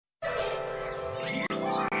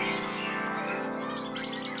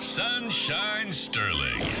Sunshine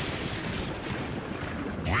Sterling.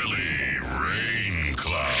 Willie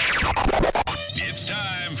Raincloud. It's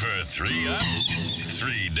time for 3 Up,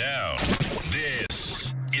 3 Down.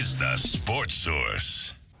 This is the Sports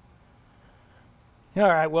Source. All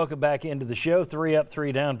right, welcome back into the show. 3 Up,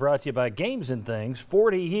 3 Down, brought to you by Games and Things.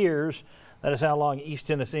 40 years, that is how long East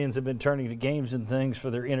Tennesseans have been turning to Games and Things for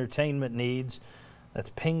their entertainment needs. That's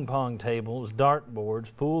ping pong tables, dart boards,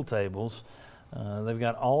 pool tables. They've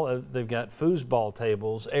got foosball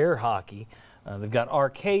tables, air hockey. They've got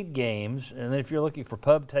arcade games, and then if you're looking for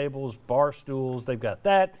pub tables, bar stools, they've got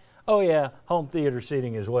that. Oh yeah, home theater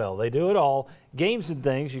seating as well. They do it all. Games and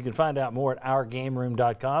Things. You can find out more at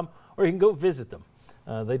ourgameroom.com, or you can go visit them.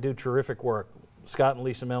 They do terrific work. Scott and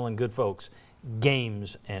Lisa Mellon, good folks.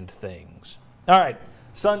 Games and Things. All right,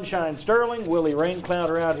 Sunshine Sterling, Willie Raincloud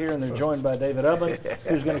are out here, and they're joined by David Ubben,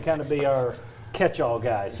 who's going to kind of be our catch-all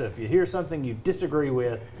guy. So if you hear something you disagree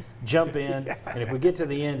with, jump in. And if we get to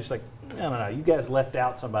the end, just like, no, you guys left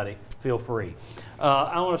out somebody, feel free.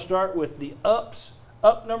 I want to start with the ups.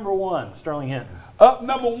 Up number 1, Sterling Hinton. Up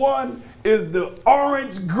number 1 is the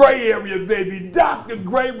orange-gray area, baby. Dr.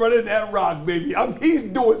 Gray running that rock, baby. He's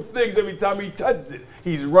doing things every time he touches it.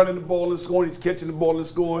 He's running the ball and scoring. He's catching the ball and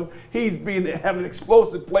scoring. He's having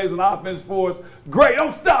explosive plays on offense for us. Gray,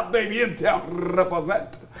 don't stop, baby. In-town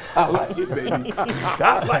represent. I like it, baby.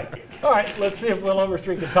 I like it. All right, let's see if Will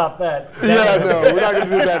Overstreet can top that. Yeah, no, we're not going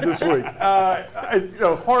to do that this week.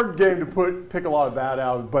 Hard game to pick a lot of bad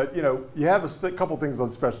out, but you have a couple things on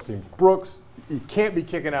special teams. Brooks, you can't be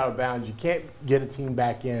kicking out of bounds. You can't get a team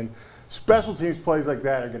back in. Special teams plays like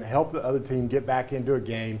that are going to help the other team get back into a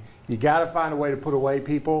game. You got to find a way to put away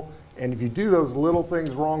people, and if you do those little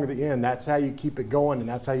things wrong at the end, that's how you keep it going, and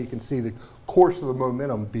that's how you can see the course of the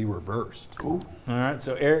momentum be reversed. Cool. All right,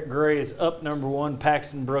 so Eric Gray is up number 1,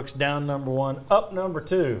 Paxton Brooks down number 1, up number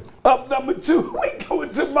 2. Up number 2, we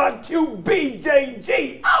going to my QB,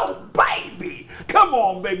 JG. Oh, baby. Come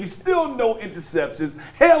on, baby. Still no interceptions.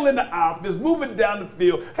 Hell in the office, moving down the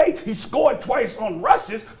field. Hey, he scored twice on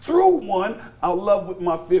rushes, threw one. I love what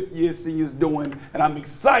my 5th-year senior's doing, and I'm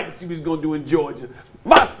excited to see what he's going to do in Georgia.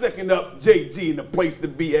 My second up, JG, in the place to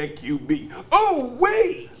be at QB. Oh,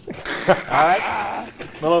 wait. All right.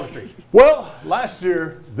 Will Overstreet. Well, last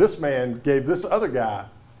year, this man gave this other guy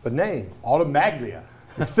the name, Automaglia.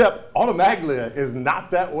 Except Automaglia is not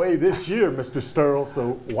that way this year, Mr. Sterl,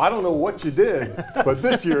 so I don't know what you did, but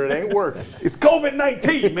this year it ain't working. It's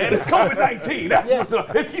COVID-19, man. It's COVID-19. That's what's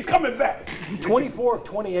up. He's coming back. 24 of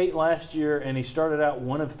 28 last year, and he started out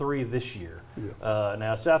 1 of 3 this year. Yeah.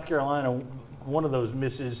 Now, South Carolina, one of those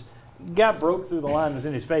misses, got broke through the line, was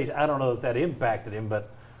in his face. I don't know if that impacted him,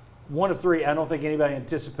 but 1 of 3, I don't think anybody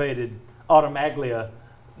anticipated Automaglia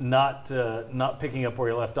not picking up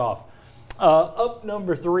where he left off. Up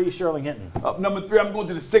number 3, Sterling Hinton. Up number 3, I'm going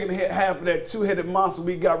to the second half of that two-headed monster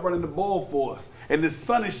we got running the ball for us. And the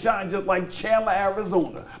sun is shining just like Chandler,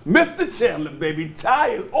 Arizona. Mr. Chandler, baby,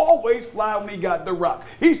 tires always fly when he got the rock.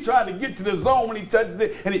 He's trying to get to the zone when he touches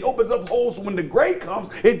it, and he opens up holes so when the gray comes,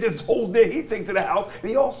 it just holds there. He takes to the house, and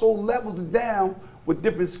he also levels it down with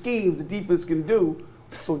different schemes the defense can do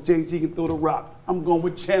so JG can throw the rock. I'm going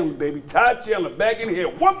with Chandler, baby. Ty Chandler back in here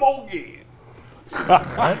one more again.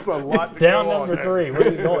 That's a lot to Down go number on 3. Where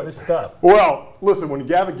are you going? This is tough. Well, listen, when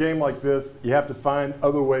you have a game like this, you have to find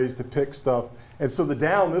other ways to pick stuff. And so the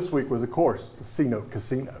down this week was, of course, the C-Note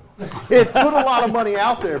Casino. It put a lot of money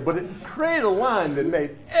out there, but it created a line that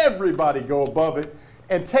made everybody go above it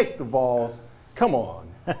and take the Vols. Come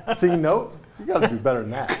on, C-Note, you got to do better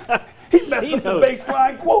than that. He messed up the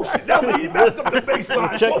baseline quotient. He messed up the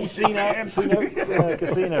baseline Chucky quotient.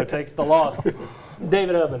 Casino takes the loss.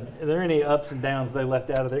 David Ubben, are there any ups and downs they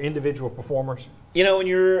left out of their individual performers? When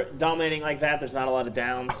you're dominating like that, there's not a lot of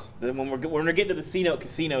downs. Then when we're getting to the C-Note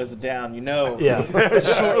Casino as a down, Yeah. It's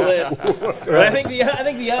a short list. But I think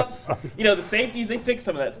the ups, the safeties, they fixed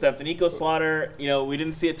some of that stuff. Danico Slaughter, we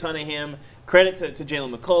didn't see a ton of him. Credit to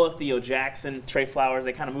Jalen McCullough, Theo Jackson, Trey Flowers.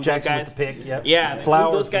 They kind of moved those guys. With the pick, yep. Yeah, they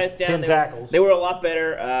Flowers, moved those guys down. 10 tackles. They were a lot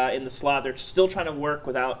better in the slot. They're still trying to work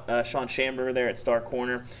without Sean Schamber there at star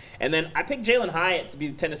corner. And then I picked Jalen Hyatt to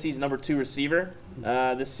be Tennessee's number 2 receiver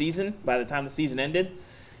this season by the time the season ended.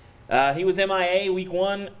 He was MIA week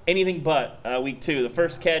 1, anything but week 2. The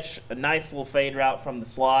first catch, a nice little fade route from the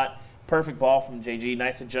slot, perfect ball from JG,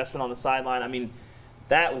 nice adjustment on the sideline. I mean,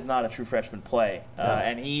 that was not a true freshman play.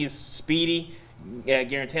 And he's speedy.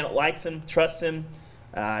 Garantano likes him, trusts him.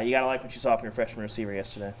 You got to like what you saw from your freshman receiver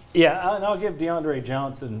yesterday. Yeah, and I'll give DeAndre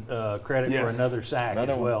Johnson credit for another sack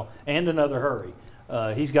as well, and another hurry.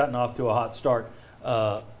 He's gotten off to a hot start.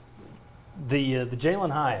 The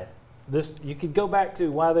Jalen Hyatt, this you could go back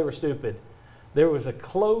to why they were stupid. There was a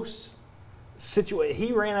close situation.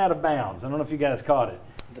 He ran out of bounds. I don't know if you guys caught it.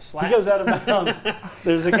 The slap. He goes out of bounds.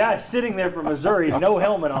 There's a guy sitting there from Missouri, no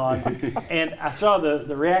helmet on, and I saw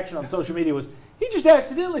the reaction on social media was, he just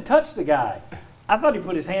accidentally touched the guy. I thought he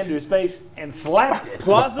put his hand to his face and slapped it.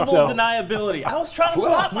 Plausible deniability. I was trying to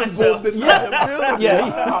stop myself.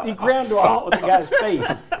 Yeah, he ground to a halt with the guy's face,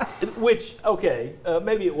 which, okay,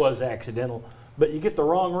 maybe it was accidental, but you get the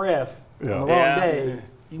wrong ref on the wrong day,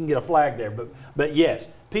 you can get a flag there. But yes,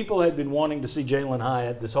 people had been wanting to see Jalin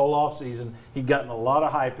Hyatt this whole offseason. He'd gotten a lot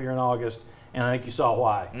of hype here in August, and I think you saw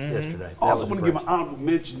why yesterday. I also want to give an honorable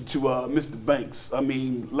mention to Mr. Banks. I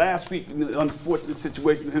mean, last week, the unfortunate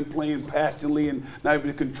situation of him playing passionately and not able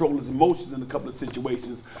to control his emotions in a couple of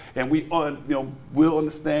situations. And we, will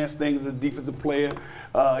understand things as a defensive player.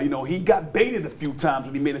 He got baited a few times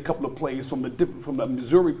when he made a couple of plays from the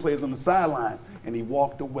Missouri players on the sidelines, and he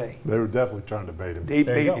walked away. They were definitely trying to bait him. They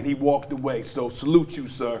baited, and he walked away. So salute you,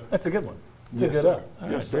 sir. That's a good one. It's Yes, a good sir. up. All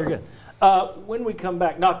right, Yes, very sir. good. When we come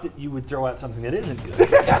back, not that you would throw out something that isn't good,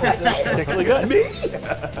 particularly good. Me?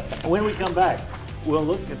 When we come back, we'll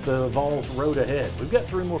look at the Vols' road ahead. We've got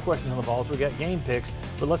 3 more questions on the Vols. We've got game picks,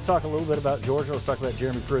 but let's talk a little bit about Georgia. Let's talk about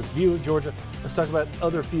Jeremy Pruitt's view of Georgia. Let's talk about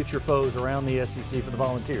other future foes around the SEC for the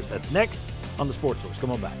Volunteers. That's next on the Sports Source.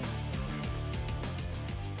 Come on back.